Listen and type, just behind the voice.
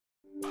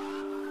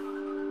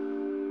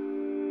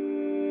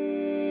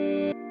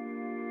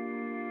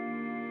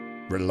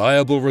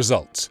Reliable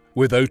results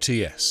with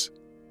OTS.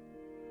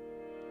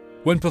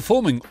 When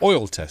performing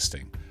oil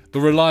testing,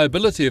 the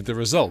reliability of the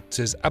results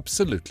is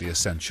absolutely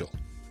essential.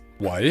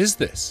 Why is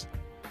this?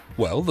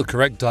 Well, the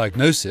correct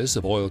diagnosis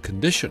of oil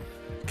condition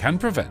can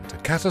prevent a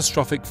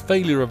catastrophic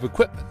failure of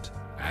equipment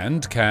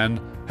and can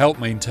help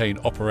maintain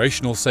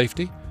operational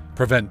safety,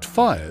 prevent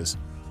fires,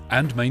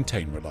 and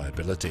maintain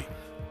reliability.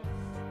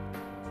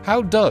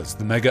 How does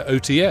the Megger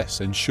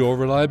OTS ensure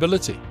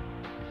reliability?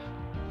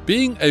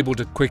 Being able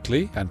to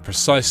quickly and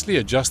precisely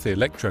adjust the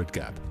electrode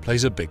gap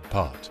plays a big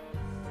part.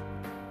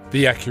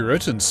 The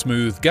accurate and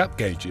smooth gap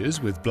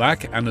gauges with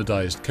black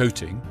anodized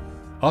coating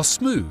are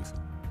smooth,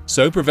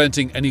 so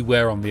preventing any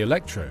wear on the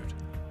electrode.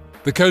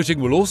 The coating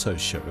will also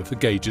show if the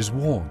gauge is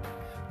worn.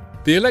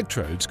 The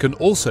electrodes can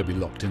also be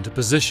locked into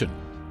position,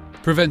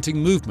 preventing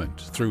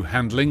movement through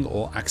handling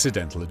or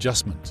accidental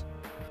adjustment.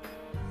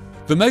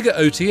 The Megger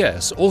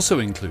OTS also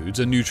includes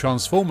a new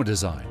transformer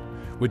design,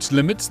 which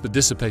limits the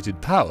dissipated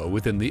power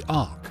within the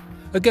arc,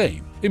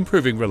 again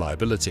improving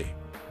reliability.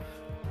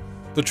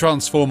 The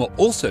transformer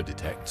also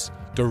detects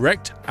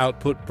direct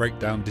output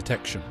breakdown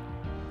detection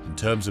in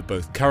terms of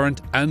both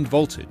current and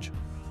voltage,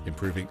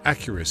 improving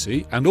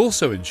accuracy and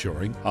also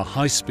ensuring a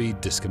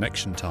high-speed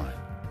disconnection time.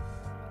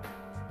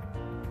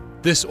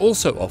 This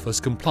also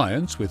offers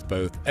compliance with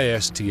both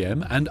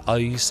ASTM and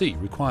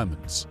IEC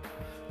requirements.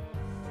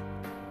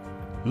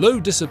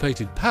 Low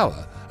dissipated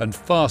power and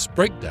fast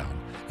breakdown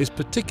is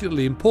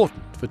particularly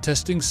important for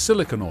testing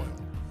silicon oil.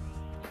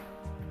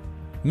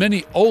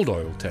 Many old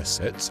oil test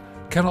sets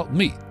cannot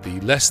meet the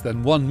less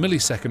than 1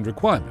 millisecond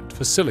requirement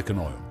for silicon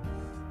oil.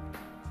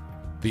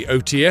 The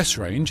OTS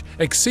range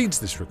exceeds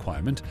this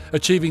requirement,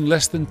 achieving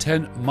less than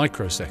 10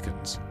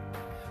 microseconds.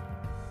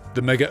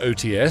 The Megger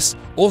OTS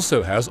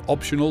also has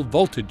optional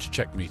voltage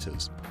check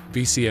meters,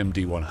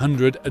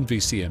 VCMD100 and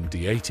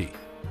VCMD80.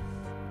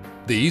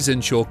 These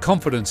ensure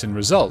confidence in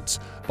results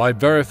by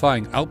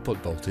verifying output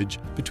voltage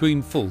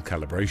between full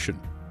calibration.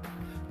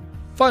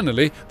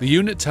 Finally, the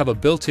units have a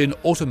built-in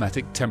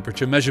automatic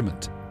temperature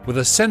measurement, with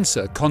a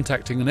sensor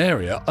contacting an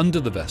area under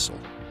the vessel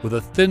with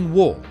a thin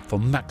wall for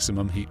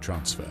maximum heat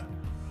transfer.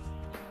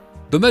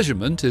 The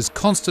measurement is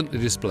constantly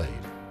displayed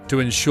to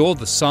ensure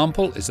the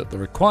sample is at the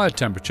required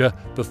temperature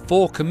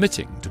before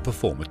committing to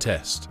perform a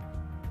test.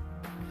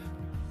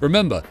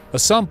 Remember, a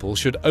sample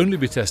should only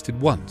be tested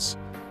once,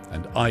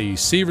 and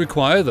IEC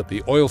require that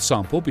the oil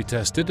sample be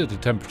tested at a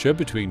temperature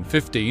between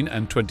 15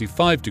 and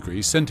 25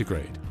 degrees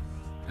centigrade,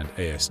 and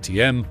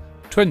ASTM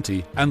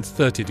 20 and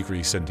 30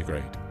 degrees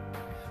centigrade.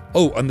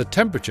 Oh, and the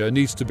temperature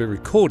needs to be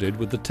recorded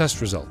with the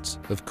test results,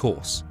 of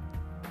course.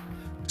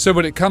 So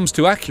when it comes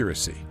to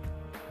accuracy,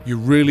 you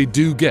really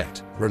do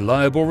get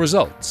reliable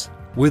results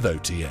with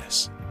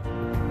OTS.